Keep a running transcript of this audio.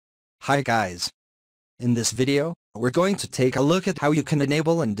Hi guys. In this video, we're going to take a look at how you can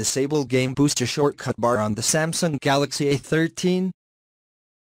enable and disable Game Booster shortcut bar on the Samsung Galaxy A13.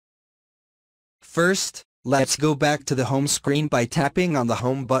 First, let's go back to the home screen by tapping on the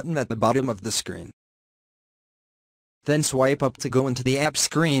home button at the bottom of the screen. Then swipe up to go into the app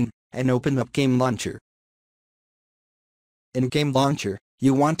screen, and open up Game Launcher. In Game Launcher,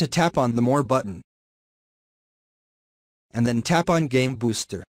 you want to tap on the More button. And then tap on Game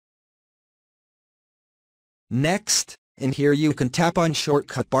Booster. Next, in here you can tap on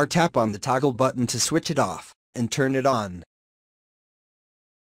shortcut bar, tap on the toggle button to switch it off, and turn it on.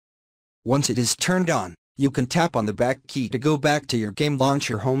 Once it is turned on, you can tap on the back key to go back to your Game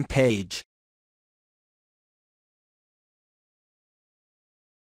Launcher home page.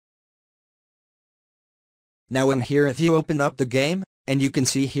 Now in here if you open up the game, and you can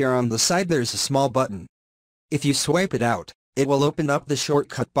see here on the side there's a small button. If you swipe it out, it will open up the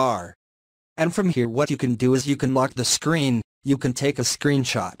shortcut bar. And from here what you can do is you can lock the screen, you can take a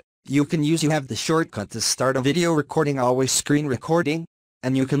screenshot, you have the shortcut to start a video recording, always screen recording,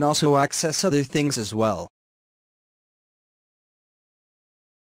 and you can also access other things as well.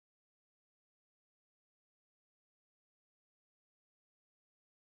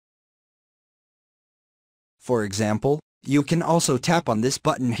 For example, you can also tap on this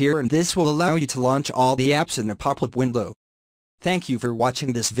button here and this will allow you to launch all the apps in a pop-up window. Thank you for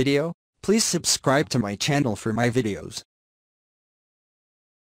watching this video. Please subscribe to my channel for my videos.